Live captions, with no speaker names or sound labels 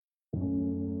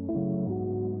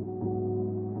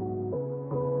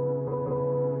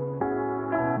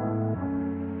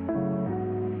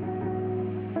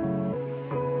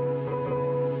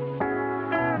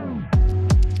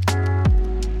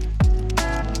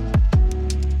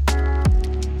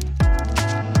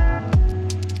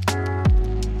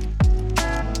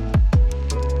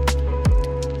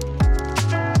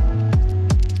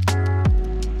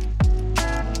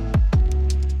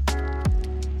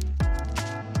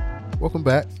Welcome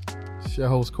back. It's your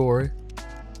host, Corey.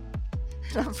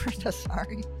 I'm Brenda,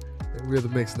 sorry. And we're the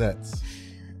Mixed Nets.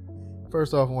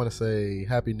 First off, I want to say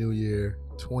Happy New Year.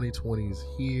 2020 is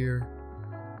here.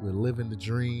 We're living the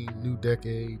dream. New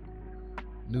decade.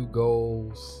 New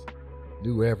goals.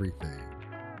 New everything.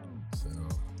 So,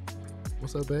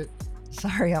 what's up, babe?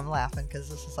 Sorry, I'm laughing because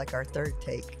this is like our third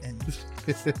take. And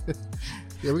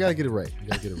yeah, we got to get it right.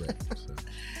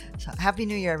 So, Happy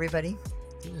New Year, everybody.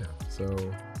 Yeah. So,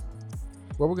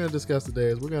 what we're going to discuss today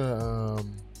is we're going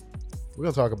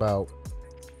to talk about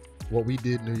what we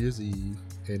did New Year's Eve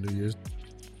and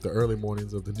the early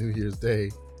mornings of the New Year's Day.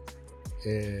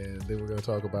 And then we're going to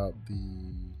talk about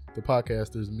the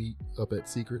podcasters meet up at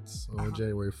Secrets on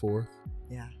January 4th.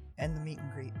 Yeah. And the meet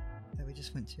and greet that we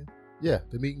just went to. Yeah.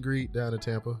 The meet and greet down in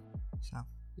Tampa. So,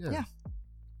 yeah.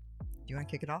 Do you want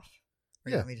to kick it off?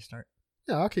 Or yeah. You want me to start?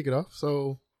 Yeah, I'll kick it off.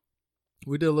 So,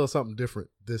 we did a little something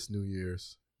different this New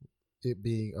Year's. It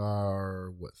being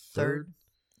our, third?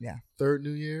 Yeah. Third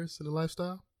New Year's in the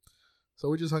lifestyle. So,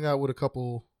 we just hung out with a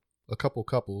couple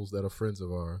couples that are friends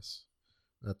of ours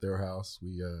at their house.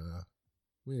 We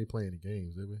didn't play any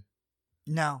games, did we?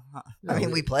 No. Yeah, I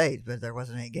mean, we played, but there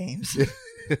wasn't any games.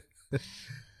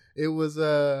 It was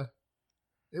a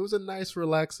nice,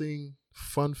 relaxing,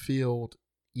 fun-filled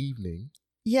evening.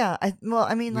 Yeah.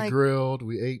 We grilled.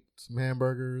 We ate some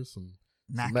hamburgers, some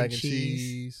mac and and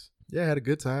cheese. Yeah, had a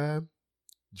good time.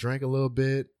 Drank a little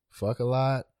bit. Fuck a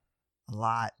lot. A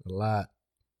lot.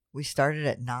 We started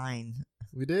at 9.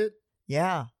 We did?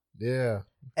 Yeah. Yeah.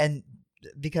 And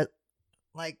because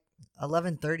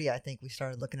 11:30, I think we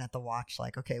started looking at the watch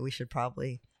like, okay, we should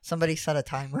probably somebody set a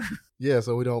timer. Yeah,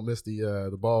 so we don't miss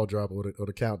the ball drop or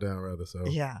the countdown rather. So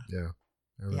yeah.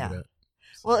 I remember that.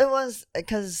 So. Well, it was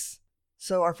because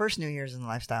our first New Year's in the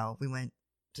lifestyle, we went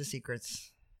to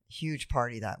Secrets, huge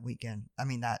party that weekend. I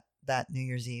mean that New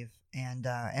Year's Eve, and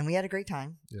we had a great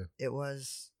time. Yeah, it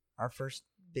was our first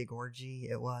big orgy.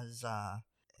 It was a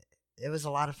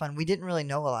lot of fun. We didn't really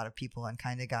know a lot of people and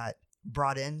kind of got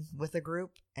brought in with a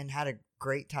group and had a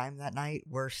great time that night.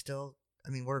 We're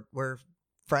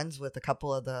friends with a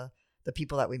couple of the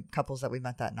couples that we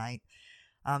met that night.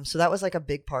 So that was like a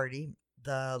big party.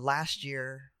 The last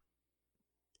year,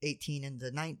 18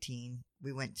 into 19,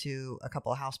 we went to a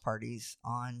couple of house parties,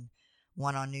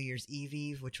 one on New Year's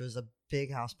Eve, which was a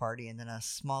big house party, and then a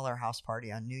smaller house party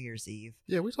on New Year's Eve.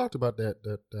 Yeah, we talked about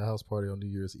that house party on New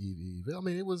Year's Eve. I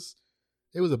mean, it was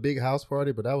a big house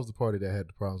party, but that was the party that had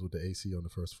the problems with the AC on the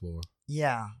first floor.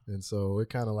 Yeah. And so it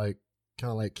kind of like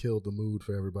killed the mood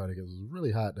for everybody because it was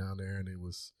really hot down there, and it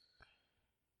was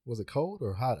it cold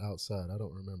or hot outside? I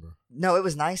don't remember. No, it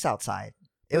was nice outside.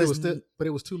 But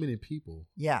it was too many people.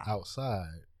 Yeah.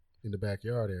 Outside in the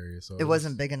backyard area, so it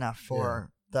wasn't big enough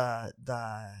for the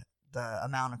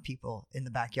amount of people in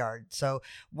the backyard. So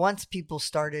once people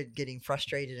started getting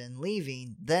frustrated and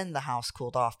leaving, then the house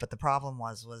cooled off. But the problem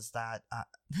was that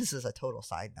this is a total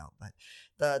side note,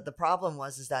 but the problem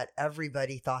was that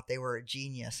everybody thought they were a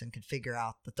genius and could figure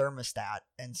out the thermostat,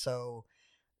 and so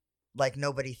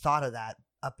nobody thought of that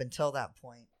up until that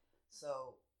point.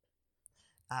 So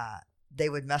they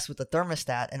would mess with the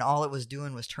thermostat, and all it was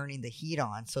doing was turning the heat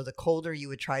on. So the colder you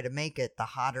would try to make it, the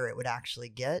hotter it would actually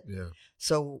get. Yeah.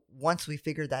 So once we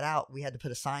figured that out, we had to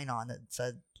put a sign on that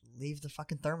said, "Leave the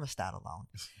fucking thermostat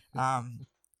alone."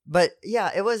 But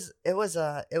yeah, it was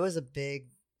a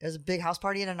big house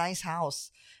party in a nice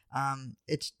house.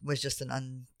 It was just an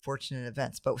unfortunate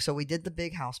event. But so we did the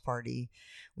big house party,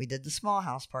 we did the small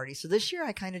house party. So this year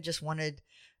I kind of just wanted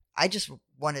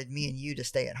me and you to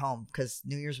stay at home because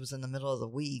New Year's was in the middle of the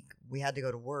week. We had to go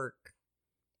to work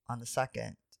on the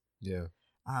 2nd. Yeah.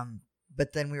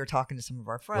 But then we were talking to some of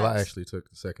our friends. Well, I actually took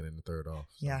the 2nd and the 3rd off.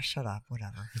 So. Yeah, shut up.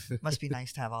 Whatever. Must be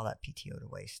nice to have all that PTO to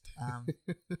waste.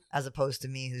 As opposed to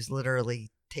me, who's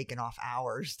literally taken off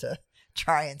hours to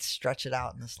try and stretch it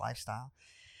out in this lifestyle.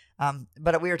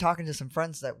 But we were talking to some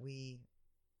friends that we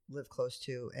live close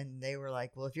to, and they were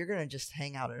like, well, if you're going to just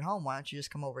hang out at home, why don't you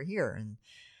just come over here? And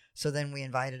so then we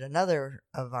invited another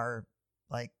of our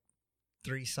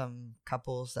threesome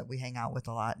couples that we hang out with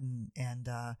a lot. And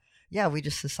we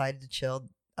just decided to chill.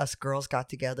 Us girls got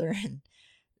together and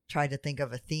tried to think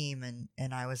of a theme.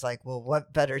 And I was like, well,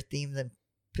 what better theme than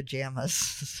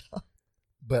pajamas?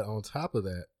 But on top of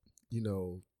that,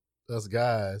 us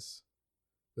guys,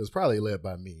 it was probably led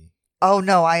by me. Oh,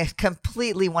 no, I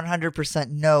completely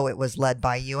 100% know it was led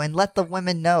by you, and let the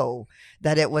women know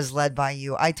that it was led by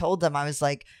you. I told them, I was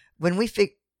like,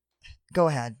 go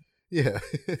ahead. Yeah.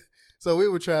 So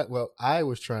I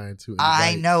was trying to invite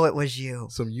I know it was you.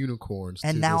 some unicorns.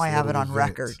 And now I have it on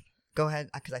record. Go ahead,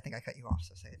 because I think I cut you off,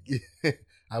 so say it again.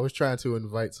 I was trying to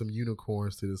invite some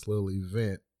unicorns to this little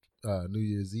event, New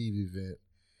Year's Eve event,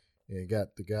 and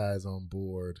got the guys on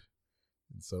board.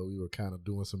 And so we were kind of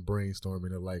doing some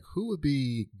brainstorming of like, who would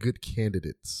be good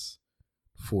candidates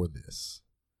for this?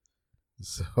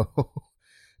 So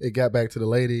it got back to the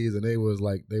ladies, and they was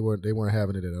like, they weren't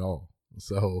having it at all.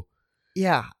 So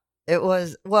yeah, it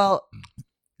was, well,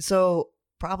 so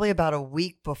probably about a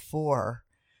week before,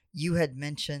 you had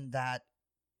mentioned that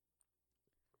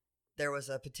there was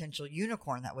a potential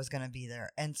unicorn that was going to be there.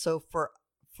 And so for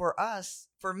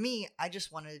me, I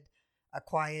just wanted a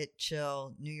quiet,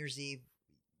 chill New Year's Eve,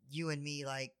 you and me,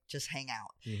 like, just hang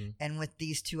out. mm-hmm. And with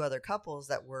these two other couples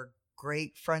that we're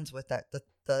great friends with, that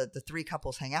the three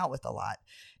couples hang out with a lot,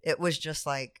 it was just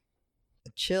like a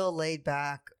chill, laid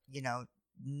back,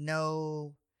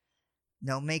 no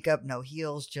makeup, no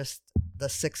heels, just the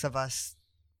six of us.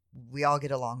 We all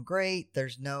get along great.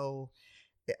 There's no,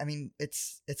 I mean,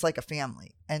 it's like a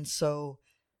family. And so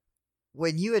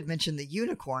when you had mentioned the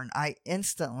unicorn, I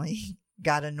instantly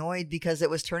got annoyed because it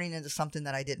was turning into something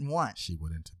that I didn't want. She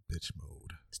went into bitch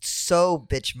mode. So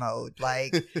bitch mode,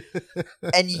 like,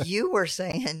 and you were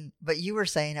saying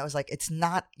it was like, it's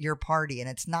not your party and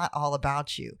it's not all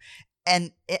about you.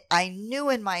 And I knew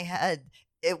in my head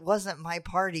it wasn't my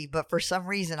party, but for some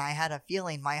reason I had a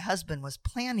feeling my husband was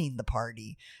planning the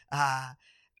party. I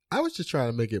was just trying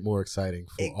to make it more exciting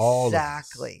for all of us.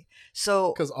 Exactly.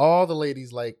 So, because all the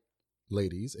ladies like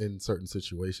ladies in certain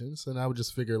situations, and I would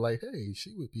just figure like, hey,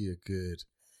 she would be a good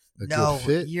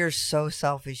fit. You're so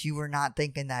selfish. You were not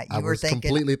thinking that. I was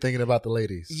completely thinking about the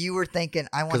ladies. You were thinking,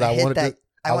 I want to hit that.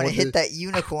 I want to hit that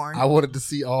unicorn. I wanted to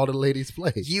see all the ladies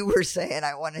play. You were saying,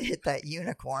 I want to hit that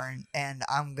unicorn, and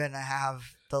I'm going to have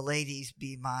the ladies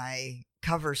be my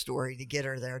cover story to get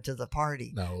her there to the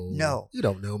party. No. You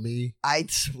don't know me.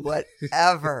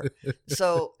 Whatever.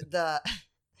 So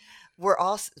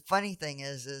funny thing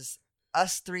is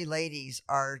us three ladies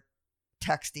are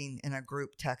texting in a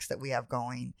group text that we have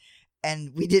going,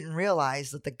 and we didn't realize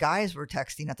that the guys were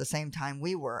texting at the same time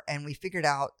we were. And we figured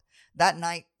out that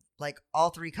night, like, all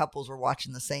three couples were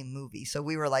watching the same movie. So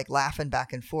we were like laughing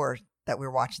back and forth that we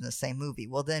were watching the same movie.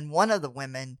 Well, then one of the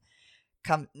women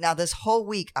now this whole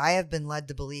week, I have been led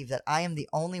to believe that I am the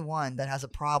only one that has a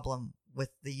problem with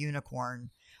the unicorn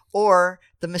or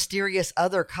the mysterious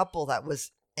other couple that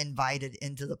was invited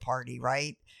into the party,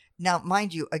 right? Now,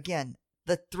 mind you, again,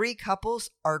 the three couples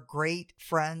are great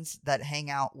friends that hang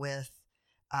out with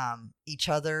each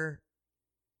other.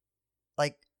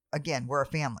 Like, again, we're a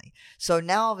family. So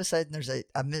now all of a sudden there's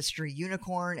a mystery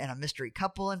unicorn and a mystery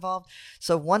couple involved.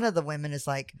 So one of the women is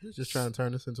like, you're just trying to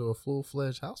turn this into a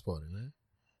full-fledged house party, man.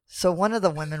 So one of the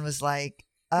women was like,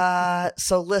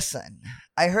 so listen,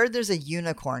 I heard there's a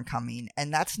unicorn coming,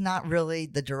 and that's not really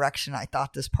the direction I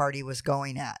thought this party was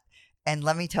going at. And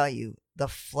let me tell you, the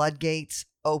floodgates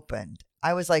opened.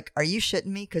 I was like, are you shitting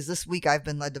me? Because this week I've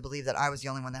been led to believe that I was the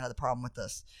only one that had the problem with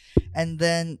this. And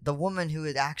then the woman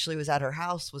who actually was at her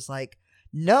house was like,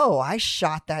 no, I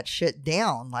shot that shit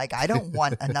down. Like, I don't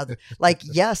want another. Like,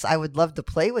 yes, I would love to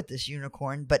play with this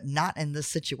unicorn, but not in this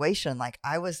situation. Like,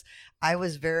 I was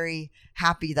very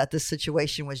happy that this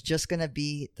situation was just going to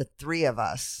be the three of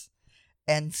us.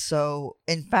 And so,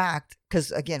 in fact,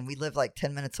 because again, we live like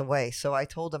 10 minutes away. So I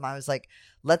told him, I was like,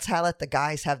 let's let the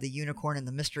guys have the unicorn and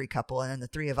the mystery couple. And then the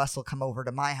three of us will come over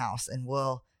to my house and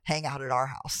we'll hang out at our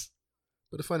house.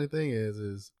 But the funny thing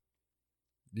is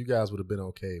you guys would have been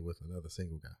okay with another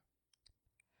single guy.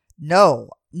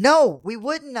 No, we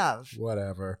wouldn't have.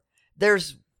 Whatever.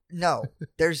 There's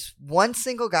one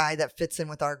single guy that fits in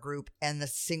with our group and the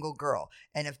single girl.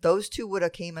 And if those two would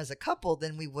have came as a couple,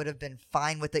 then we would have been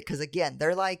fine with it. Because again,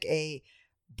 they're like a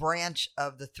branch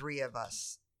of the three of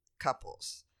us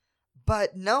couples.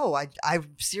 But no, I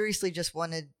seriously just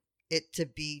wanted it to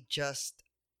be just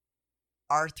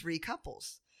our three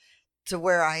couples. To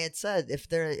where I had said, if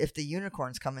the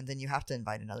unicorn's coming, then you have to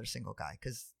invite another single guy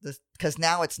because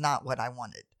now it's not what I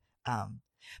wanted.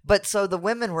 But so the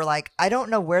women were like, I don't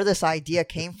know where this idea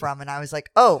came from, and I was like,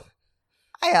 oh,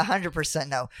 I 100%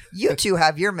 know. You two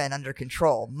have your men under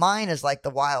control. Mine is like the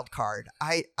wild card.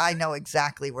 I know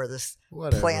exactly where this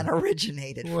plan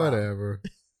originated from. Whatever.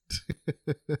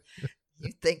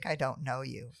 You think I don't know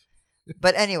you.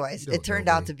 But anyways, it turned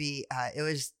out to be, it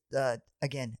was,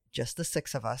 again, just the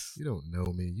six of us. You don't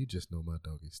know me. You just know my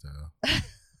doggy style.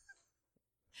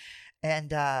 And,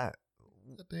 that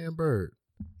damn bird.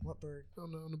 What bird?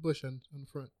 On the bush on the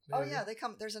front. Oh, yeah, they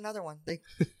come. There's another one.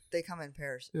 They come in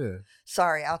pairs. Yeah.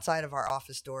 Sorry, outside of our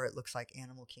office door, it looks like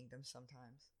Animal Kingdom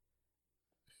sometimes.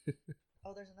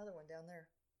 Oh, there's another one down there.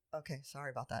 Okay, sorry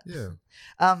about that. Yeah.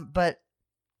 But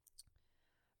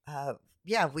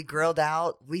Yeah, we grilled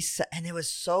out. And it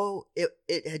was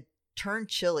it had turned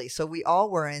chilly, so we all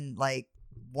were in like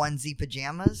onesie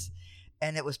pajamas,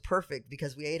 and it was perfect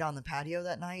because we ate on the patio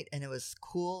that night, and it was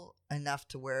cool enough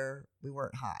to where we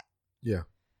weren't hot. Yeah.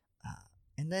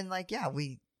 And then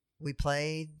we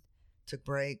played, took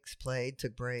breaks,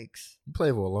 took breaks. We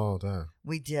played for a long time.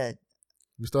 We did.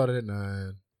 We started at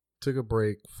 9, took a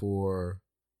break for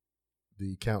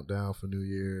the countdown for New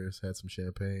Year's, had some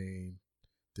champagne,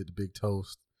 did the big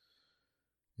toast,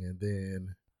 and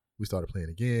then we started playing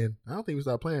again. I don't think we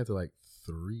started playing until like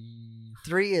 3.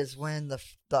 3 is when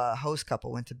the host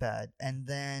couple went to bed, and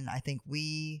then I think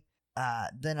we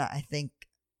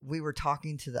were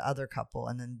talking to the other couple,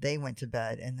 and then they went to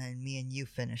bed, and then me and you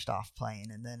finished off playing,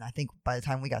 and then I think by the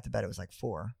time we got to bed, it was like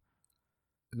 4.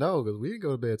 No, because we didn't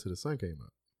go to bed till the sun came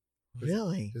up.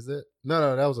 Really? Is that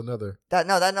no? That was another. That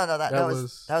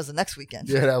was the next weekend.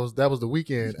 Yeah, that was the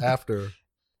weekend after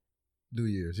New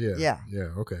Year's. Yeah.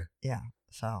 Okay. Yeah.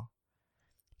 So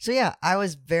yeah, I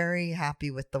was very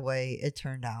happy with the way it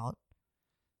turned out.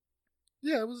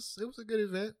 Yeah, it was a good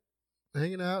event.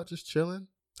 Hanging out, just chilling.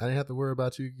 I didn't have to worry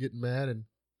about you getting mad and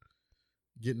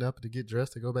getting up to get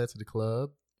dressed to go back to the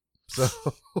club. So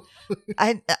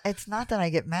it's not that I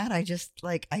get mad. I just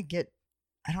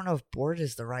I don't know if bored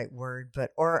is the right word,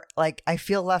 or I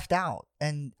feel left out.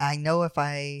 And I know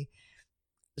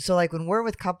so when we're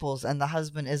with couples and the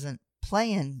husband isn't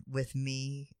playing with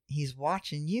me, he's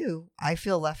watching you, I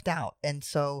feel left out. And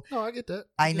so no, I get that.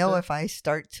 I know if I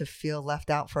start to feel left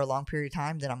out for a long period of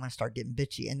time, then I'm going to start getting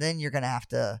bitchy, and then you're going to have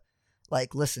to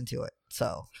listen to it.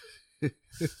 So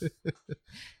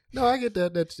no, I get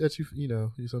that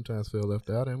you sometimes feel left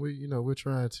out, and we're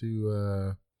trying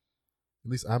to at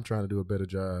least I'm trying to do a better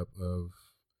job of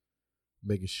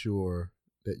making sure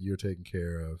that you're taken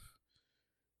care of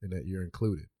and that you're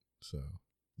included. So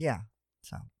yeah.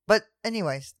 So, but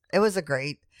anyways, it was a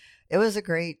great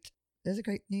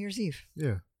New Year's Eve.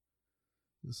 Yeah.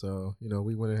 So,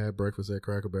 we went and had breakfast at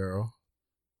Cracker Barrel.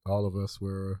 All of us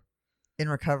were in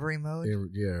recovery mode.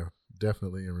 Yeah,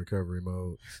 definitely in recovery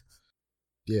mode.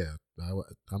 Yeah,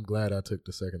 I'm glad I took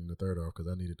the second and the third off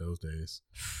because I needed those days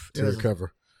to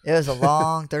recover. It was a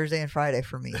long Thursday and Friday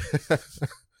for me.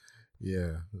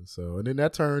 Yeah. So, and then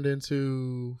that turned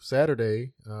into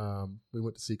Saturday. We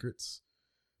went to Secrets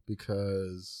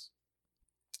because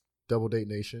Double Date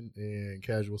Nation and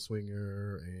Casual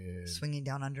Swinger and Swinging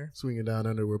Down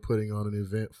Under we're putting on an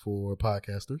event for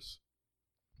podcasters.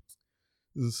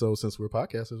 So since we're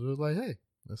podcasters, we was like, hey,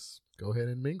 let's go ahead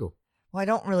and mingle. Well,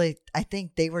 I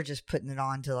think they were just putting it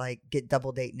on to get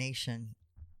Double Date Nation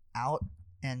out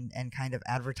and kind of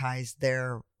advertise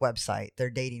their website,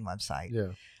 their dating website.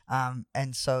 Yeah.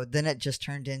 And so then it just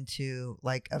turned into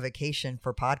a vacation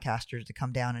for podcasters to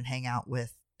come down and hang out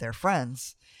with their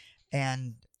friends.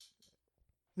 And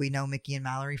we know Mickey and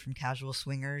Mallory from Casual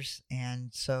Swingers,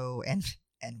 and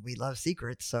we love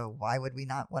Secrets, so why would we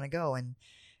not want to go? And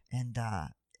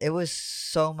it was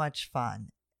so much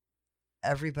fun.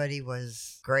 Everybody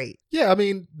was great. Yeah, I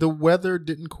mean, the weather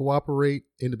didn't cooperate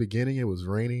in the beginning. It was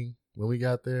raining when we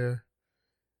got there.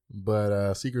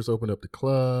 But Secrets opened up the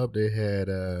club. They had,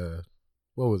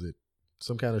 what was it?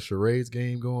 Some kind of charades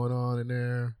game going on in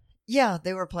there. Yeah,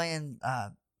 they were playing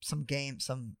some games,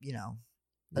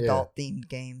 adult-themed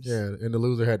games. Yeah, and the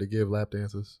loser had to give lap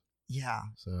dances. Yeah.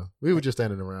 So we were just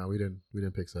standing around. We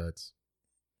didn't pick sides.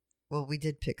 Well, we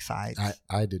did pick sides.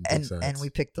 I didn't pick sides. And we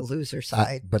picked the loser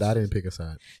side. But I didn't pick a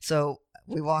side. So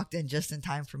we walked in just in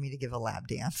time for me to give a lap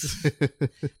dance.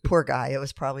 Poor guy. It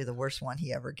was probably the worst one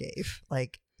he ever gave.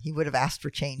 He would have asked for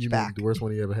change back. Mean the worst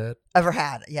one he ever had? Ever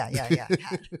had. Yeah.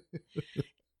 Had.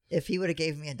 If he would have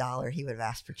gave me $1, he would have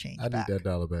asked for change back. I need that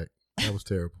 $1 back. That was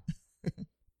terrible.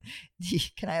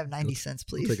 Can I have 90 cents,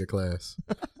 please? Take a class.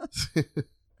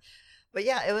 But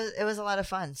yeah, it was a lot of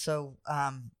fun. So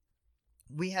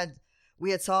we had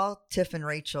saw Tiff and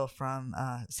Rachel from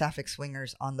Sapphic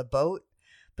Swingers on the boat,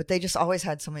 but they just always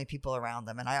had so many people around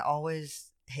them, and I always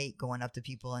hate going up to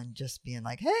people and just being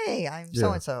like, "Hey, I'm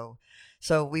so and so."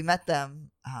 So we met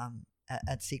them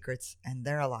at Secrets, and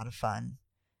they're a lot of fun.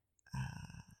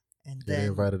 And then they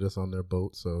invited us on their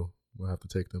boat, so we'll have to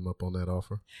take them up on that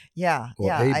offer. Yeah,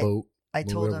 or a boat. I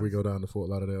told them we go down to Fort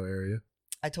Lauderdale area.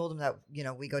 I told them that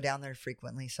we go down there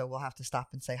frequently, so we'll have to stop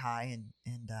and say hi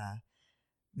and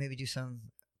maybe do some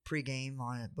pregame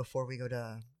on it before we go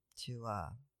to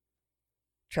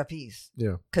Trapeze.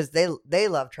 Yeah, because they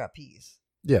love Trapeze.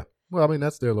 Yeah, well, I mean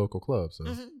that's their local club, so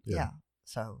yeah.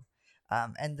 So,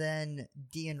 and then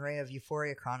Dee and Ray of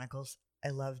Euphoria Chronicles. I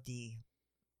love Dee.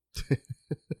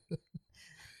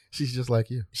 She's just like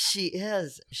you. She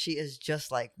is. She is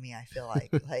just like me. I feel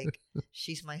like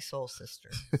she's my soul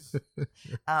sister.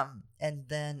 And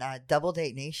then Double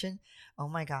Date Nation. Oh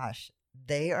my gosh,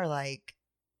 they're like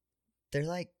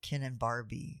Ken and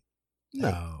Barbie.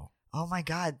 Like, No. oh my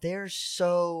God, they're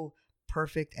so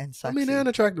perfect and sexy. I mean, they're an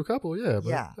attractive couple, yeah, but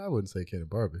Yeah. I wouldn't say Ken and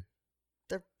Barbie.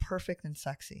 They're perfect and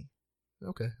sexy.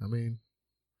 Okay, I mean,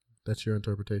 that's your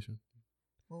interpretation.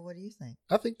 Well, what do you think?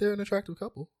 I think they're an attractive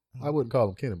couple. I wouldn't call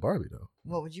them Ken and Barbie, though.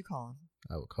 What would you call them?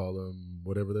 I would call them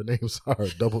whatever their names are,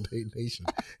 Double Date Nation.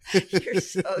 You're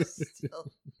so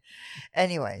still.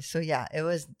 Anyway, so yeah, it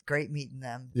was great meeting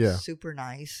them. Yeah. Super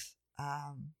nice.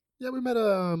 Yeah, we met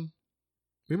a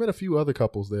few other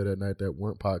couples there that night that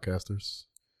weren't podcasters,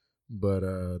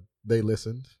 but they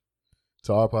listened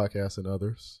to our podcast and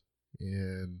others,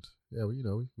 and yeah, we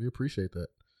appreciate that.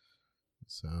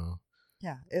 So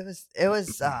yeah, it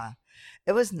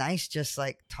was nice just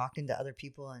like talking to other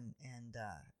people and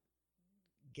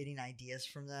getting ideas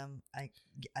from them. I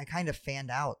kind of fanned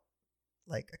out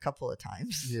like a couple of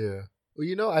times. yeah, well,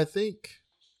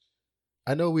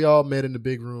 I know we all met in the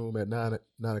big room at 9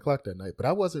 o'clock that night, but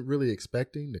I wasn't really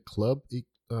expecting the club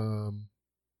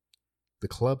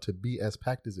to be as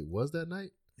packed as it was that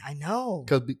night. I know,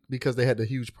 because they had the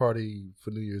huge party for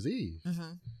New Year's Eve.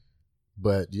 Mm-hmm.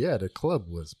 But yeah, the club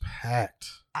was packed.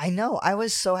 I know. I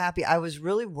was so happy. I was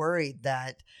really worried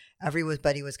that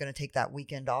everybody was going to take that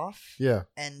weekend off. Yeah,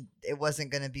 and it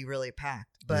wasn't going to be really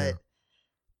packed. But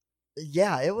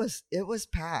yeah, it was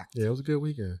packed. Yeah, it was a good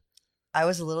weekend. I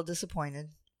was a little disappointed.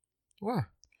 Why?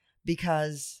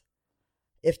 Because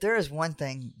if there is one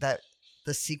thing that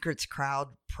the Secrets crowd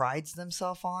prides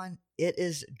themselves on, it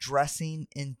is dressing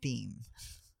in theme.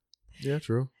 Yeah,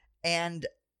 true. And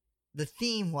the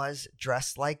theme was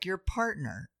dress like your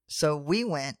partner. So we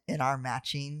went in our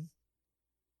matching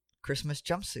Christmas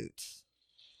jumpsuits.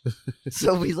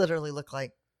 So we literally looked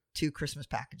like two Christmas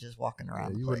packages walking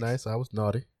around. Yeah, you the place. were nice. I was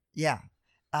naughty. Yeah.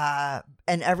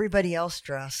 And everybody else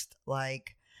dressed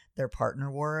like their partner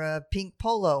wore a pink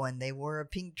polo and they wore a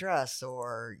pink dress,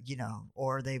 or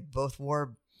they both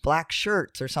wore black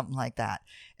shirts or something like that.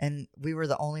 And we were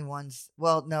the only ones.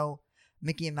 Well, no,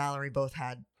 Mickey and Mallory both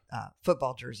had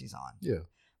football jerseys on. Yeah.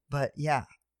 But yeah.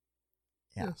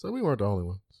 So we weren't the only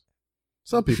ones.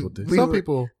 Some people did. We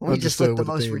just looked the what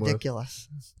most theme was, ridiculous.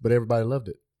 but everybody loved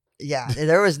it. Yeah,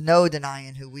 there was no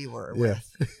denying who we were with.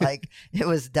 Like, it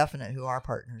was definite who our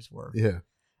partners were. Yeah.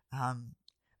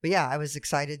 But yeah, I was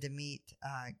excited to meet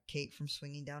Kate from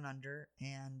Swinging Down Under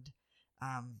and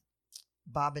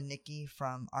Bob and Nikki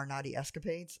from Our Naughty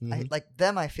Escapades.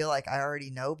 Mm-hmm. I feel like I already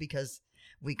know because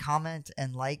we comment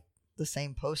and like the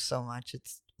same post so much.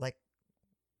 It's like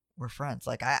we're friends.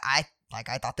 Like I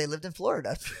thought they lived in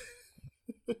Florida.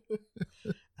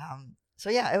 So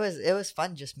yeah, it was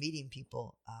fun just meeting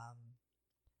people.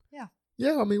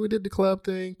 Yeah, I mean, we did the club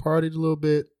thing, partied a little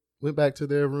bit, went back to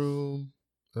their room,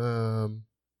 kind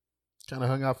of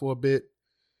hung out for a bit,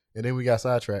 and then we got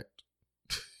sidetracked.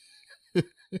 How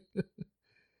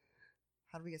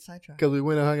did we get sidetracked? Because we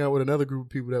went and hung out with another group of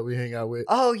people that we hang out with.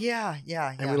 Oh yeah.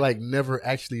 And we never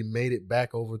actually made it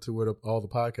back over to where all the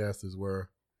podcasters were.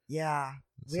 Yeah,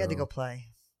 we had to go play.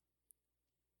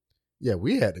 Yeah,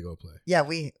 we had to go play. Yeah,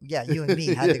 you and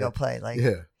me had to go play.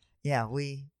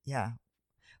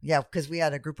 Because we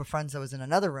had a group of friends that was in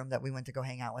another room that we went to go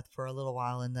hang out with for a little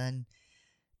while, and then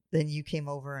you came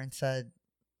over and said,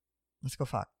 "Let's go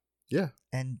fuck." Yeah,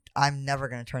 and I'm never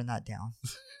gonna turn that down.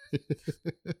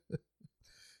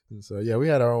 And so yeah, we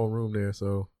had our own room there,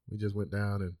 so we just went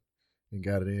down and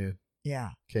got it in. Yeah,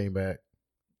 came back.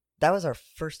 That was our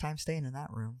first time staying in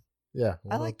that room. Yeah,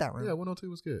 I like that room. Yeah,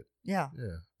 102 was good. Yeah.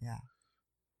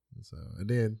 So, and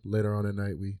then later on at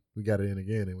night, we got it in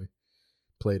again, and we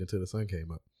played until the sun came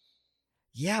up.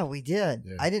 Yeah, we did.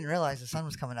 Yeah. I didn't realize the sun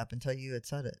was coming up until you had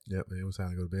said it. Yep, and it was time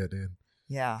to go to bed then.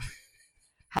 Yeah.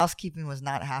 Housekeeping was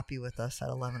not happy with us at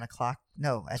 11 o'clock.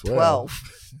 No, at 12.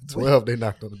 12, they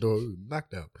knocked on the door. We were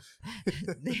knocked out.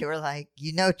 They were like,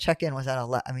 check-in was at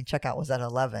 11. Checkout was at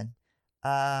 11.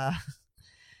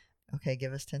 Okay,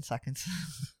 give us 10 seconds.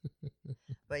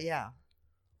 But yeah.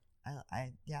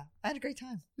 I had a great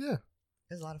time. Yeah.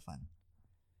 It was a lot of fun.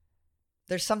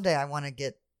 There's someday I want to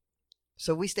get...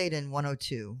 So we stayed in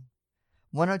 102.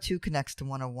 102 connects to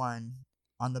 101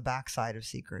 on the back side of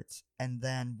Secrets. And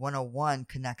then 101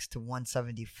 connects to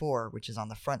 174, which is on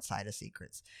the front side of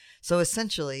Secrets. So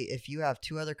essentially, if you have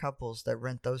two other couples that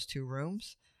rent those two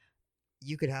rooms,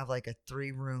 you could have like a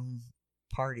 3-room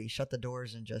party, shut the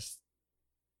doors, and just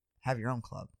have your own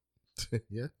club.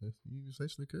 Yeah, you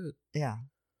essentially could. Yeah.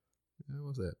 What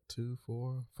was that? 2,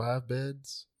 4, 5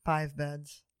 beds? 5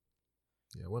 beds.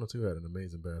 Yeah, 102 had an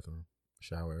amazing bathroom,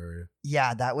 shower area.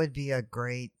 Yeah, that would be a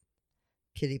great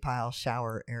kiddie pile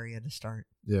shower area to start.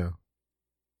 Yeah.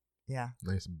 Yeah.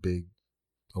 Nice big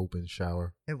open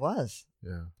shower. It was.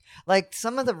 Yeah. Like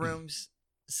some of the rooms,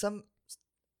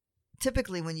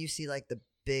 typically when you see like the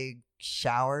big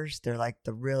showers, they're like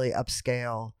the really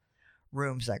upscale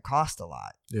rooms that cost a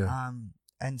lot. Yeah.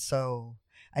 And so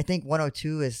I think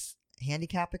 102 is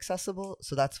handicap accessible,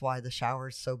 so that's why the shower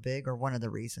is so big, or one of the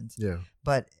reasons. Yeah.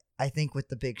 But I think with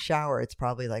the big shower, it's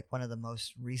probably like one of the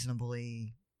most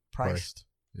reasonably priced.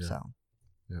 Yeah. So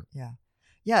Yeah.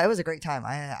 Yeah, it was a great time.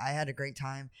 I had a great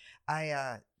time.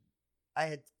 I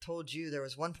had told you there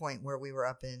was one point where we were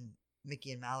up in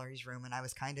Mickey and Mallory's room, and I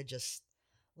was kind of just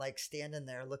like standing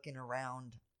there looking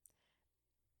around.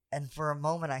 And for a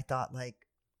moment I thought, like,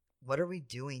 what are we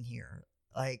doing here?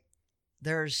 Like,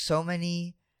 there's so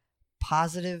many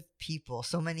positive people,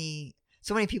 so many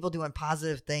people doing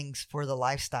positive things for the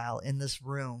lifestyle in this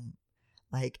room.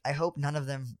 Like, I hope none of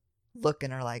them look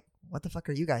and are like, what the fuck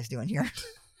are you guys doing here?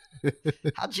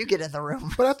 How'd you get in the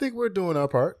room? But I think we're doing our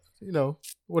part.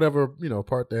 Whatever,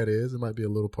 part that is. It might be a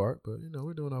little part, but,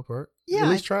 we're doing our part. Yeah. At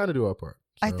least trying to do our part.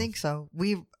 So. I think so.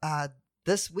 We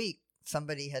this week,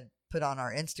 somebody had put on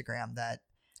our Instagram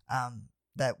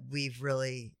that we've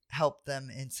really helped them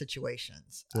in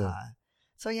situations. Yeah.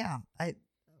 So yeah,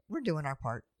 we're doing our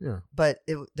part. Yeah. But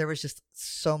there was just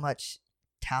so much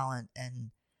talent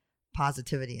and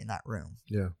positivity in that room.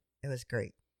 Yeah. It was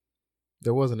great.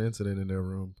 There was an incident in their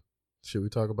room. Should we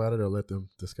talk about it or let them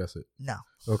discuss it? No.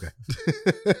 Okay.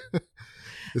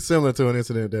 It's similar to an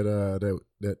incident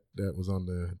that was on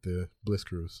the Bliss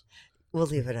cruise. We'll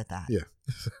leave it at that. Yeah.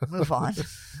 Move on.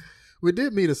 We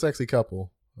did meet a sexy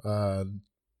couple. I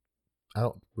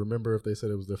don't remember if they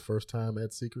said it was their first time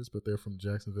at Secrets, but they're from the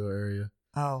Jacksonville area.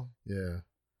 Oh. Yeah.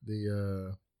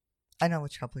 I know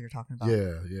which couple you're talking about.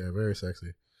 Yeah, very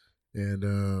sexy.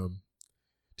 And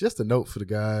just a note for the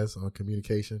guys on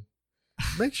communication.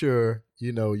 Make sure,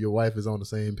 your wife is on the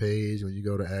same page when you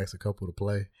go to ask a couple to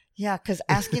play. Yeah, because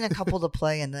asking a couple to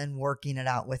play and then working it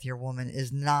out with your woman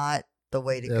is not the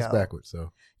way to go. That's backwards.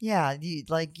 So yeah, you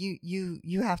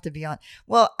have to be on.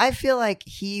 Well, I feel like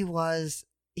he was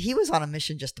on a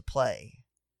mission just to play.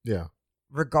 Yeah.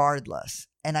 Regardless,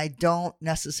 and I don't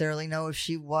necessarily know if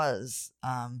she was.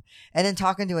 And in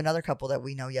talking to another couple that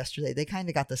we know yesterday, they kind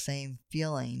of got the same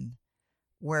feeling,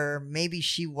 where maybe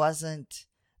she wasn't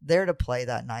there to play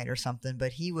that night or something,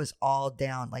 but he was all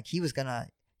down, like he was gonna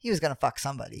fuck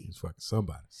somebody. He's fucking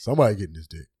somebody. Somebody getting his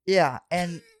dick. Yeah,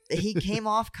 and he came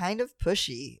off kind of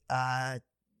pushy,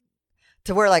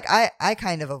 to where like I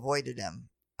kind of avoided him.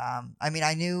 I mean,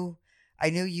 I knew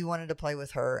you wanted to play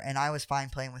with her, and I was fine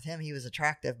playing with him. He was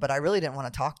attractive, but I really didn't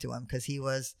want to talk to him because he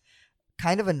was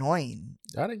kind of annoying.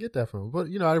 I didn't get that from him, but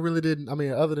I really didn't. I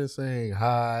mean, other than saying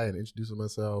hi and introducing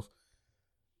myself,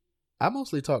 I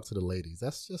mostly talk to the ladies.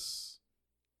 It's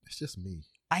just me.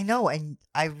 I know, and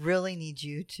I really need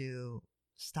you to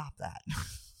stop that.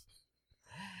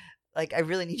 Like, I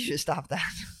really need you to stop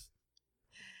that.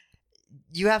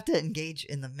 You have to engage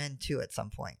in the men too at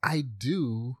some point. I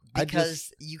do.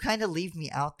 Because you kind of leave me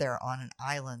out there on an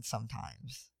island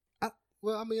sometimes. I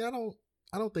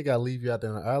don't think I leave you out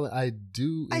there on an island. I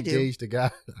do engage the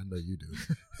guys. I know you do.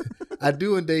 I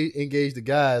do engage the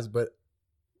guys, but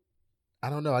I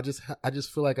don't know. I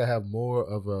just feel like I have more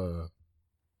of a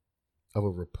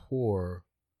rapport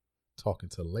talking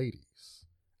to ladies.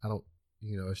 I don't,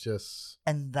 it's just.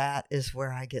 And that is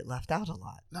where I get left out a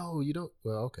lot. No, you don't.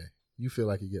 Well, okay. You feel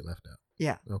like you get left out.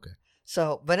 Yeah. Okay.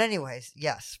 So, but anyways,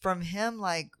 yes, from him,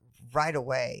 like right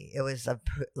away, it was a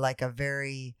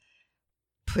very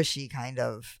pushy kind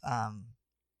of,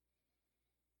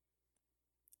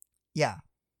 yeah,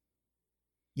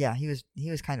 he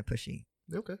was kind of pushy.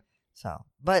 Okay. So,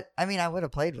 but I mean, I would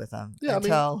have played with them. Yeah,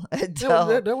 until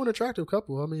they're an attractive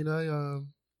couple. I mean,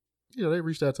 they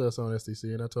reached out to us on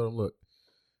STC, and I told them, look,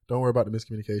 don't worry about the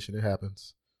miscommunication. It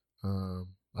happens.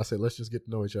 I said, let's just get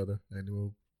to know each other,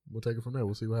 and we'll take it from there.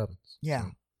 We'll see what happens. Yeah.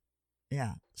 So.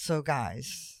 Yeah. So,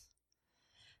 guys,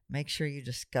 make sure you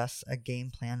discuss a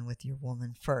game plan with your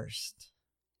woman first.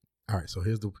 All right. So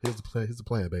here's the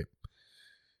plan, babe.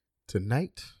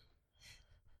 Tonight,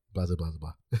 blah blah blah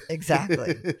blah.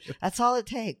 Exactly. That's all it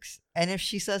takes. And if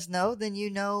she says no, then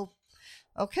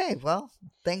okay, well,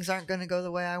 things aren't going to go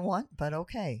the way I want, but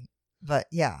okay. But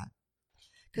yeah,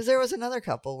 because there was another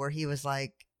couple where he was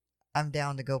like, I'm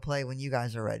down to go play when you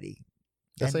guys are ready.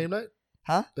 Same night?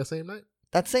 Huh? That same night?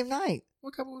 That same night.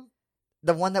 What couple?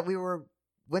 The one that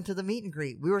went to the meet and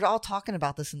greet. We were all talking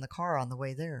about this in the car on the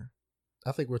way there.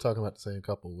 I think we're talking about the same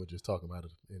couple. We're just talking about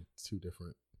it in two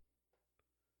different.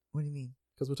 What do you mean?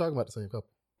 Because we're talking about the same couple.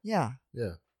 Yeah.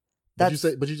 Yeah. That's,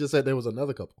 But you just said there was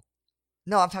another couple.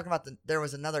 no, I'm talking about there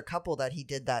was another couple that he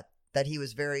did that he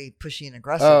was very pushy and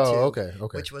aggressive to. Okay.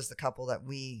 Which was the couple that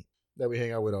we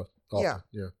hang out with often.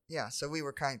 Yeah. Yeah. So we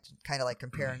were kind of like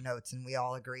comparing notes, and we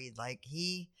all agreed like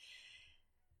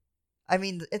I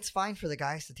mean, it's fine for the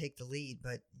guys to take the lead,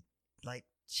 but like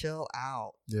chill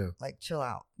out. Yeah. Like chill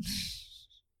out.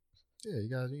 Yeah, you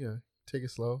gotta take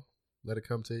it slow. Let it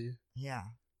come to you. Yeah.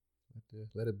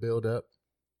 Let it build up.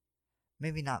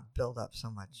 Maybe not build up so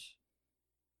much.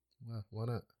 Well, why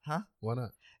not? Huh? Why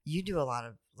not? You do a lot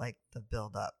of like the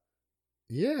build up.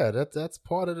 Yeah, that's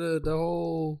part of the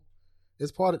whole.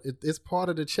 It's part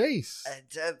of the chase.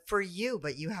 For you,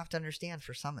 but you have to understand.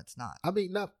 For some, it's not. I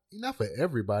mean, not for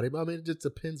everybody, but I mean, it just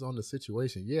depends on the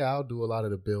situation. Yeah, I'll do a lot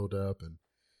of the build up, and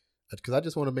because I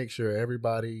just want to make sure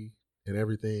everybody and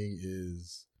everything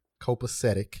is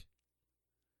copacetic,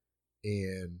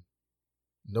 and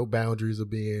no boundaries are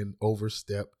being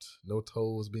overstepped, no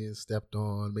toes being stepped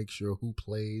on. Make sure who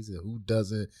plays and who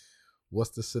doesn't.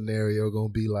 What's the scenario gonna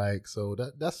be like? So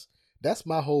that's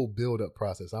my whole build-up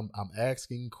process. I'm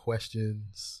asking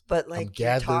questions, but like I'm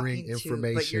gathering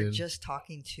information. But you're just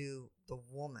talking to the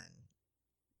woman,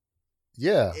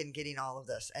 yeah, in getting all of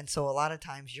this, and so a lot of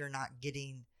times you're not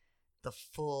getting the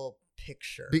full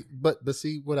picture. But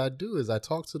see, what I do is I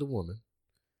talk to the woman,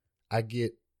 I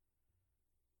get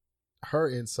her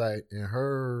insight and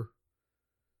her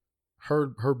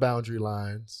boundary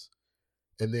lines,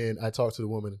 and then I talk to the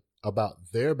woman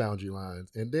about their boundary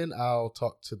lines, and then I'll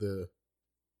talk to the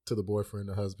boyfriend,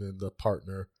 the husband, the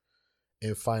partner,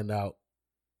 and find out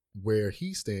where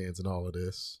he stands in all of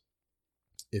this.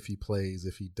 If he plays,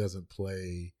 if he doesn't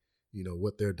play,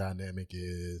 what their dynamic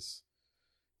is,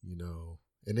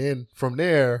 and then from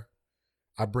there,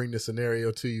 I bring the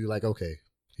scenario to you like, okay,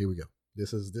 here we go.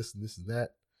 This is this and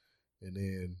that, and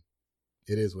then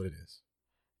it is what it is.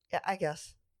 Yeah, I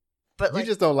guess. But you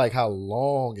just don't like how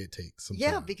long it takes sometimes.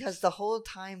 Yeah, because the whole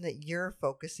time that you're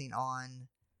focusing on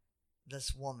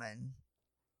this woman,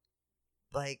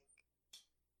 like,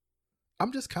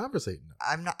 I'm just conversating.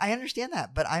 I understand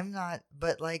that, but I'm not.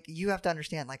 But like, you have to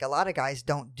understand, like, a lot of guys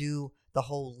don't do the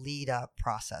whole lead up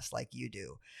process like you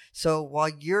do. So while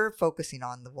you're focusing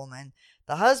on the woman,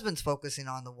 the husband's focusing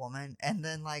on the woman, and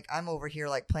then like I'm over here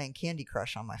like playing Candy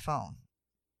Crush on my phone.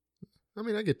 I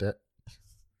mean, I get that.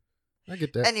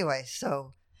 Anyway,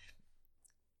 so.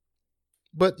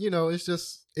 But it's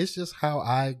just how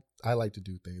I like to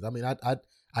do things. I mean,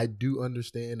 I do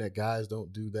understand that guys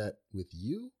don't do that with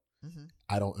you. Mm-hmm.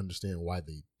 I don't understand why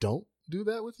they don't do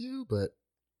that with you, but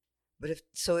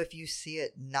if you see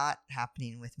it not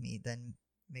happening with me, then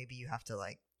maybe you have to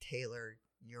like tailor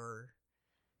your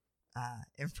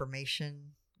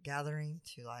information gathering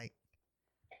to like,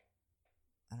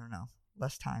 I don't know,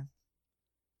 less time.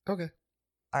 Okay.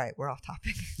 All right, we're off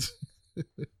topic.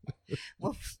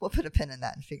 We'll put a pin in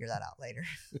that and figure that out later.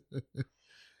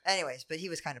 Anyways, but he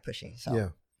was kind of pushy. So yeah.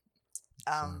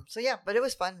 So yeah, but it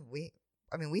was fun. We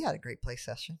had a great play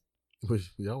session.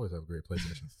 We always have a great play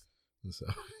session. So.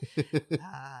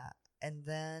 And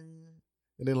then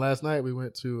last night we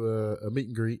went to a meet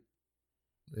and greet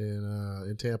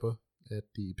in Tampa at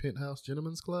the Penthouse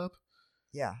Gentlemen's Club.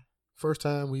 Yeah. First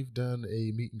time we've done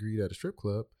a meet and greet at a strip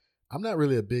club. I'm not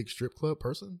really a big strip club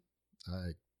person.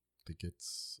 I think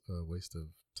it's a waste of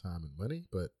time and money,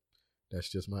 but that's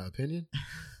just my opinion.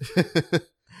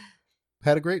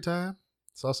 Had a great time.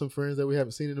 Saw some friends that we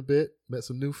haven't seen in a bit. Met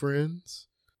some new friends.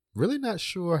 Really not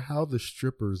sure how the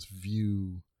strippers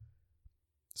view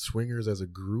swingers as a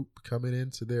group coming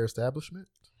into their establishment.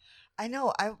 I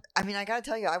know. I mean, I gotta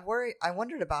tell you, I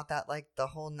wondered about that like the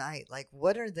whole night. Like,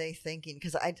 what are they thinking?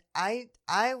 Because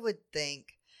I would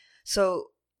think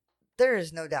so. There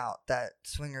is no doubt that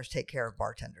swingers take care of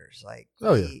bartenders. Like,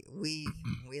 we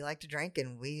like to drink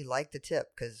and we like to tip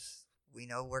because we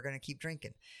know we're gonna keep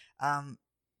drinking.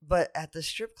 But at the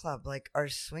strip club, like, are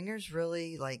swingers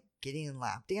really like getting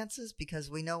lap dances?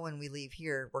 Because we know when we leave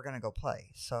here, we're gonna go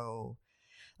play. So,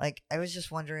 like, I was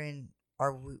just wondering,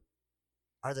 do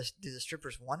the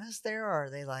strippers want us there, or are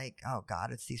they like, oh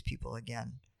God, it's these people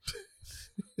again?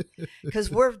 Because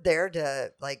we're there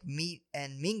to like meet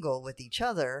and mingle with each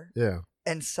other,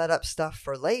 and set up stuff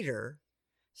for later.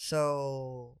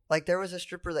 So, like, there was a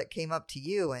stripper that came up to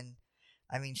you, and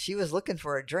I mean, she was looking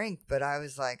for a drink, but I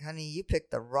was like, honey, you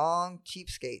picked the wrong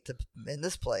cheapskate in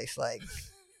this place. Like,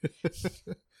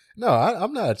 no,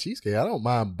 I'm not a cheapskate. I don't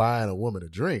mind buying a woman a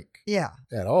drink. Yeah,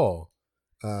 at all.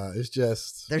 It's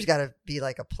just there's got to be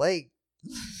like a play.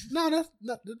 No, it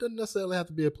doesn't necessarily have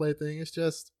to be a play thing. It's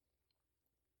just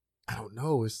I don't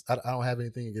know. I don't have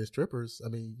anything against strippers. I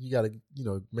mean, you got to,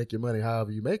 make your money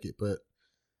however you make it. But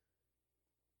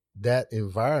that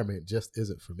environment just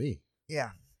isn't for me.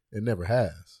 Yeah. It never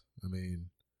has. I mean,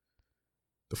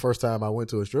 the first time I went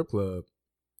to a strip club,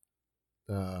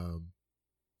 I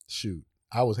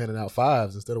was handing out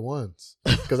 5s instead of 1s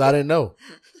because I didn't know.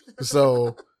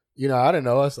 So, I didn't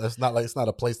know. It's not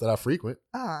a place that I frequent.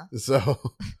 So,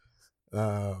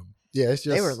 it's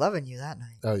just they were loving you that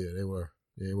night. Oh yeah, they were.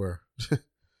 They were.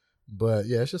 But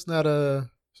yeah, it's just not a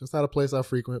place I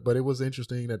frequent. But it was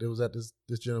interesting that it was at this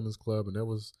gentleman's club, and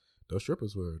those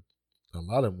strippers a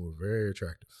lot of them were very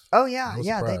attractive. Oh yeah,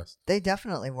 yeah, they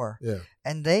definitely were. Yeah,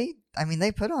 and they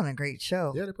put on a great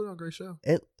show. Yeah, they put on a great show.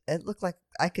 It looked like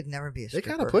I could never be a stripper.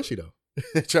 They kind of pushy though.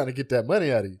 Trying to get that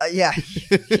money out of you. Yeah.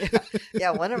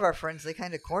 Yeah. One of our friends, they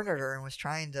kind of cornered her and was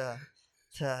trying to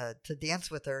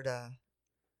dance with her to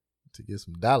get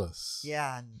some dollars.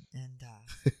 Yeah, and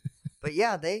but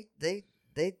yeah, they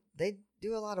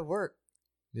do a lot of work.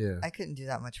 Yeah, I couldn't do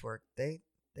that much work. They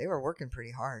were working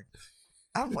pretty hard.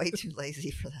 I'm way too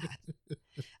lazy for that.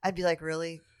 I'd be like,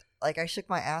 really? Like, I shook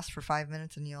my ass for 5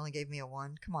 minutes and you only gave me a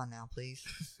 1? Come on now, please.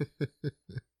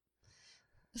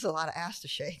 There's a lot of ass to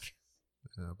shake.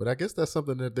 But I guess that's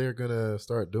something that they're gonna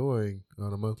start doing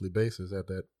on a monthly basis at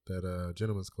that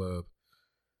gentleman's club,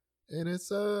 and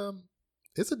it's a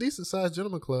decent sized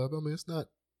gentleman club. I mean, it's not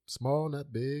small,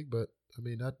 not big, but I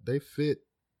mean, they fit.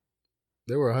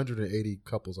 There were 180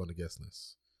 couples on the guest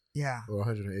list. Yeah, or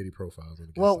 180 profiles on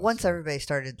the guest list. Well, once everybody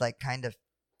started like kind of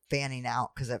fanning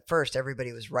out, because at first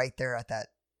everybody was right there at that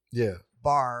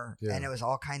bar, and it was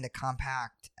all kind of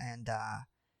compact, and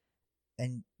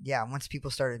once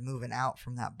people started moving out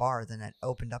from that bar, then it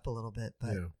opened up a little bit.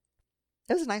 But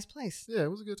it was a nice place. Yeah,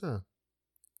 it was a good time.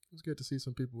 It was good to see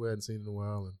some people we hadn't seen in a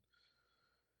while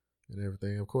and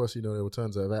everything. Of course, there were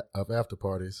tons of after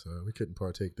parties. We couldn't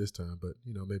partake this time, but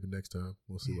maybe next time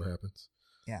we'll see what happens.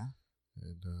 Yeah.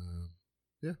 And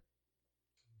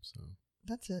so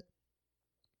that's it.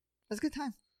 It was a good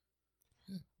time.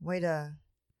 Yeah. Way to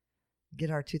get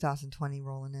our 2020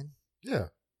 rolling in. Yeah.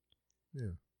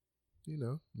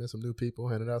 Met some new people,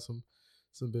 handed out some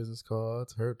business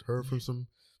cards, heard from some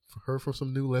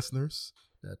new listeners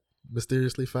that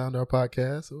mysteriously found our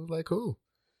podcast. So it was like, cool.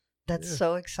 That's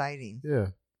so exciting. Yeah.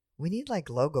 We need like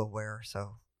logo wear,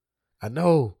 so. I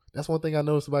know. That's one thing I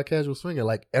noticed about Casual Swinger.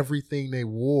 Like everything they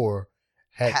wore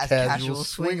has casual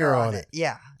swinger on it.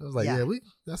 Yeah. I was like, I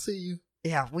see you.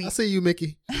 Yeah, I see you,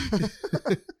 Mickey.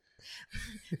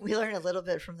 We learn a little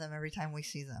bit from them every time we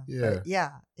see them. Yeah. But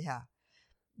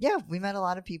yeah, we met a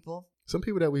lot of people. Some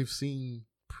people that we've seen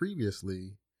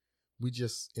previously, we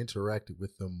just interacted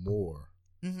with them more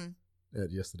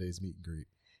at yesterday's meet and greet.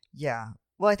 Yeah.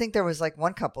 Well, I think there was like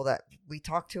one couple that we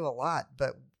talked to a lot,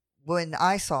 but when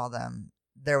I saw them,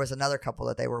 there was another couple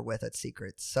that they were with at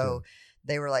Secrets. So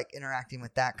they were like interacting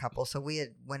with that couple. So we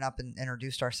had went up and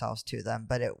introduced ourselves to them,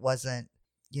 but it wasn't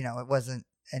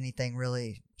anything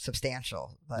really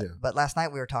substantial. But last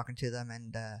night we were talking to them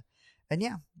and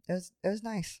yeah, it was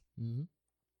nice. Mm-hmm.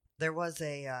 There was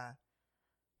a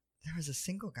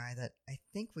single guy that I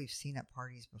think we've seen at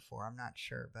parties before. I'm not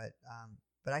sure, but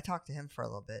I talked to him for a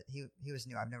little bit. He was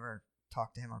new. I've never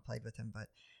talked to him or played with him, but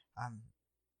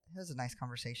it was a nice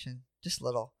conversation, just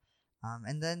little.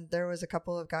 And then there was a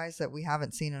couple of guys that we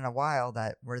haven't seen in a while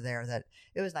that were there that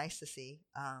it was nice to see.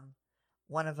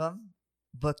 One of them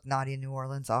booked Nadia New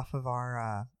Orleans off of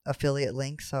our affiliate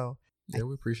link. So yeah,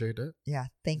 we appreciate that. Yeah.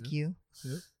 Thank you.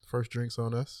 Yeah. First drinks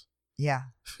on us. Yeah.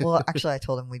 Well, actually I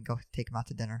told him we'd go take him out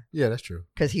to dinner. Yeah, that's true.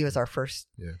 Cause he was our first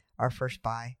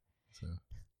buy. So.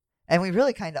 And we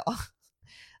really kind of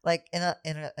like in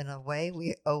a way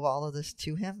we owe all of this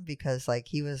to him because like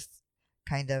he was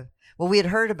kind of, we had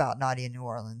heard about Nadia New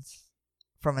Orleans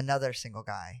from another single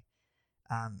guy.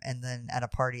 And then at a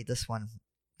party, this one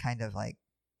kind of like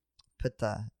put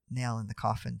the nail in the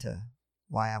coffin to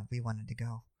why we wanted to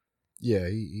go. Yeah.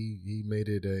 He made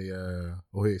it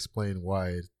he explained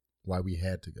why we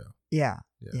had to go. Yeah.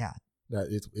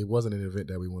 That it wasn't an event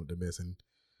that we wanted to miss. And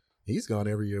he's gone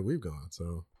every year we've gone.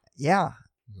 So yeah.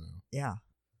 So. Yeah.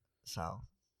 So,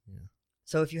 yeah.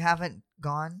 So if you haven't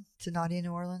gone to Nadia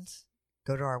New Orleans,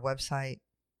 go to our website,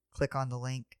 click on the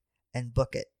link, and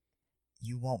book it.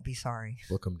 You won't be sorry.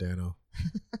 Book 'em, Dano.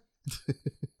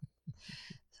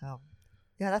 So,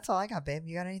 yeah, that's all I got, babe.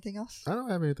 You got anything else? I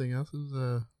don't have anything else. It was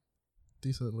a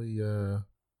decently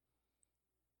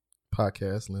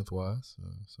podcast lengthwise.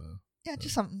 Yeah,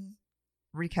 just something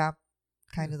recap,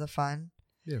 kind of the fun.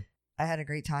 Yeah. I had a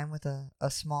great time with a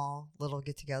small little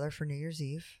get together for New Year's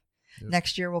Eve. Yep.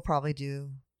 Next year we'll probably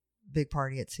do big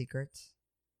party at Secrets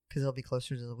because it'll be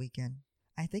closer to the weekend.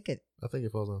 I think it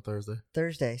falls on Thursday.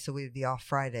 Thursday, so we would be off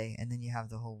Friday, and then you have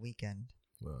the whole weekend.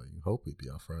 Well, you hope we'd be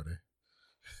off Friday.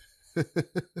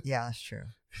 Yeah, that's true.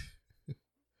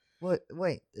 What?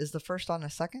 Wait, is the first on the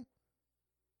second?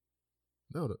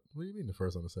 No, what do you mean the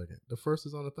first on the second? The first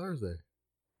is on a Thursday.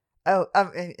 Oh,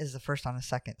 it is the first on the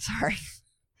second. Sorry.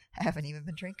 I haven't even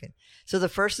been drinking. So the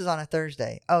first is on a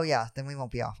Thursday. Oh, yeah, then we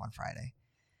won't be off on Friday.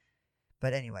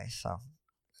 But anyway, so.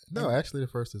 No, actually, the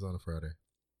first is on a Friday.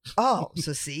 Oh,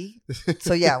 so see?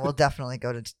 So, yeah, we'll definitely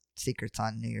go to Secrets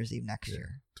on New Year's Eve next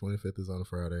year. 25th is on a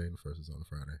Friday, and the first is on a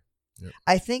Friday. Yep.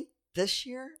 I think this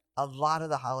year, a lot of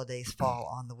the holidays fall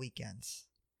on the weekends.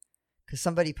 Because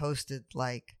somebody posted,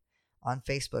 like, on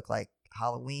Facebook, like,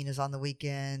 Halloween is on the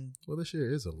weekend. Well, this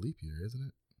year is a leap year, isn't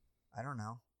it? I don't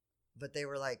know. But they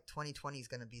were like, 2020 is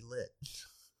going to be lit.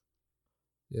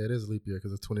 Yeah, it is a leap year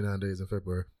because it's 29 days in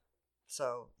February.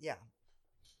 So, yeah.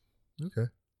 Okay.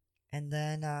 And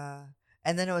then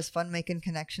it was fun making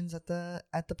connections at the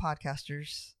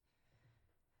podcasters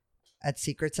at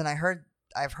Secrets. And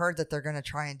I've heard that they're going to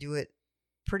try and do it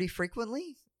pretty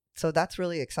frequently. So that's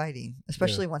really exciting,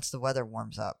 especially once the weather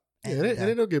warms up. And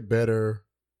it'll get better,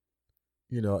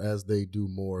 as they do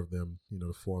more of them,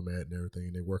 the format and everything.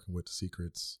 And they're working with the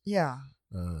Secrets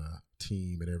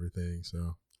team and everything.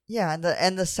 So yeah,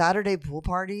 and the Saturday pool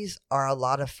parties are a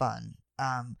lot of fun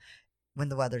when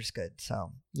the weather's good.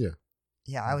 So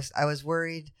yeah, I was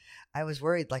worried.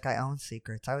 Like I own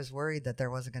Secrets. I was worried that there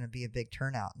wasn't going to be a big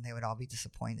turnout and they would all be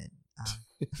disappointed.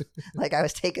 Like I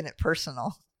was taking it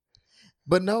personal.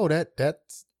 But no,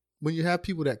 that's when you have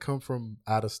people that come from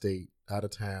out of state, out of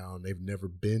town, they've never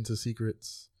been to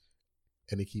Secrets,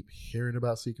 and they keep hearing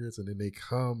about Secrets, and then they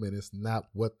come and it's not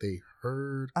what they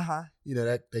heard.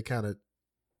 That they kind of,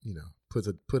 puts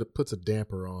a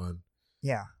damper on.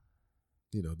 Yeah.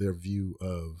 Their view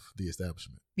of the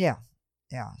establishment. Yeah.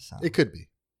 So it could be,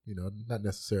 not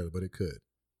necessarily, but it could.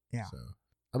 Yeah. So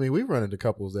I mean, we've run into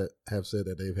couples that have said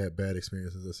that they've had bad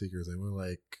experiences at Secrets, and we're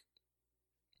like,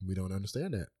 we don't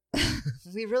understand that.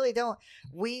 We really don't.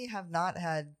 We haven't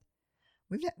had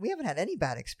any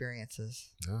bad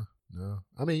experiences. No.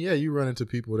 I mean, yeah, you run into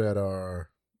people that are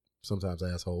sometimes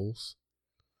assholes,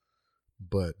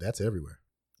 but that's everywhere.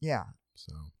 Yeah.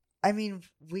 So I mean,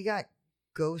 we got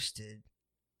ghosted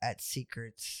at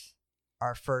Secrets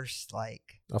our first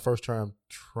time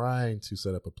trying to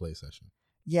set up a play session.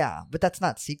 Yeah, but that's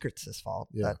not Secrets' fault.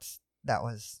 Yeah.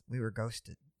 We were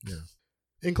ghosted. Yeah.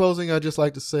 In closing, I'd just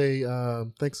like to say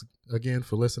thanks again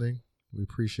for listening. We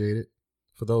appreciate it.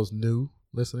 For those new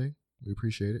listening, we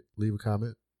appreciate it. Leave a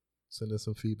comment. Send us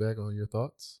some feedback on your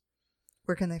thoughts.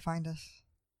 Where can they find us?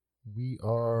 We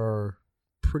are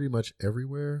pretty much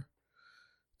everywhere.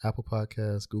 Apple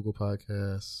Podcasts, Google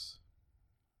Podcasts,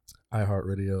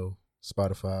 iHeartRadio,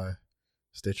 Spotify,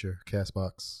 Stitcher,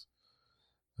 CastBox.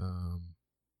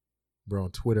 We're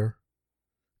on Twitter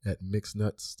at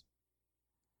MixedNuts.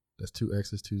 That's 2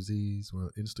 X's, 2 Z's. We're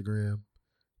on Instagram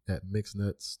at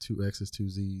MixedNuts, 2 X's, 2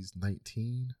 Z's,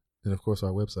 19. And of course,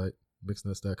 our website,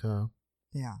 mixednuts.com.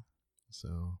 Yeah.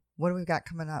 So, what do we got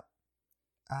coming up?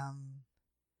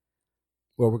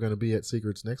 Well, we're going to be at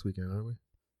Secrets next weekend, aren't we?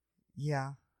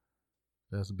 Yeah.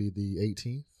 That'll be the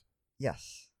 18th.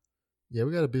 Yes. Yeah,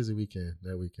 we got a busy weekend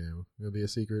that weekend. We're going to be at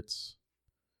Secrets.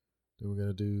 Then we're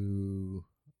going to do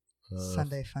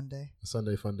Sunday Fun Day. A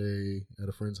Sunday Fun Day at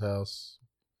a friend's house.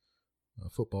 A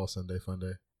football Sunday Fun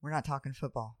Day. We're not talking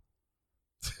football.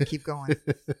 Keep going.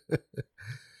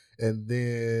 And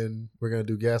then we're going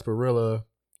to do Gasparilla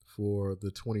for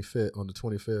the 25th on the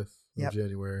 25th of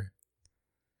January.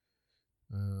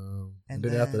 And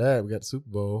then after that, we got the Super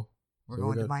Bowl. We're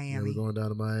going to Miami. Yeah, we're going down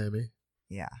to Miami.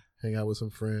 Yeah. Hang out with some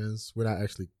friends. We're not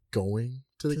actually going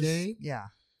to the game. Yeah.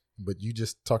 But you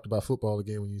just talked about football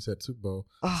again when you said Super Bowl.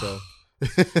 Oh, so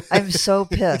I'm so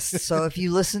pissed. So if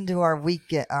you listen to our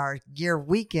year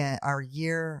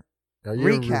recap,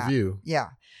 review. Yeah.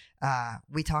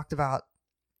 We talked about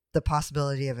the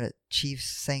possibility of a Chiefs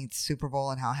Saints Super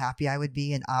Bowl and how happy I would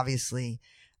be. And obviously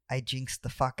I jinxed the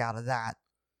fuck out of that.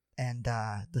 And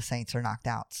the Saints are knocked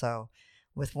out. So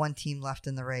with one team left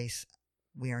in the race,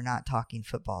 we are not talking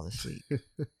football this week.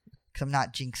 Because I'm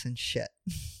not jinxing shit.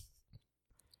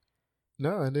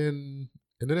 No, and then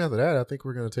after that, I think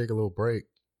we're going to take a little break.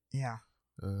 Yeah.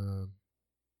 Well,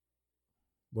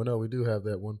 no, we do have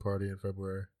that one party in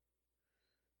February.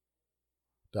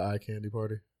 The eye candy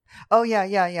party. Oh,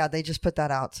 yeah. They just put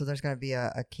that out. So there's going to be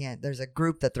there's a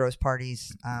group that throws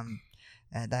parties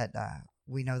that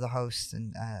we know the hosts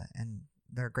and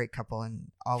they're a great couple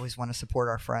and always want to support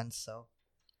our friends. So,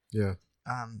 yeah.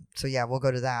 So yeah, we'll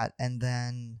go to that. And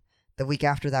then the week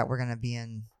after that, we're going to be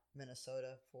in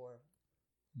Minnesota for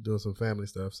doing some family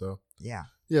stuff. So yeah.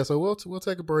 So we'll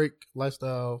take a break,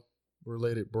 lifestyle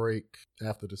related break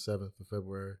after the 7th of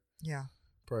February. Yeah.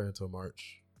 Probably until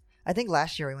March. I think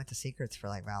last year we went to Secrets for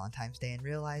like Valentine's Day and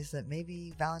realized that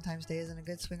maybe Valentine's Day isn't a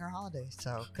good swinger holiday.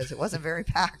 So, because it wasn't very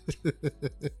packed.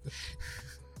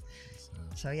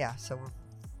 So we're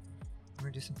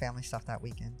gonna do some family stuff that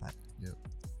weekend. But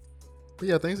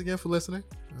yeah, thanks again for listening.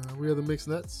 We are the Mixed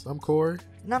Nuts. I'm Corey.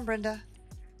 And I'm Brenda.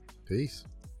 Peace.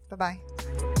 Bye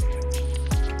bye.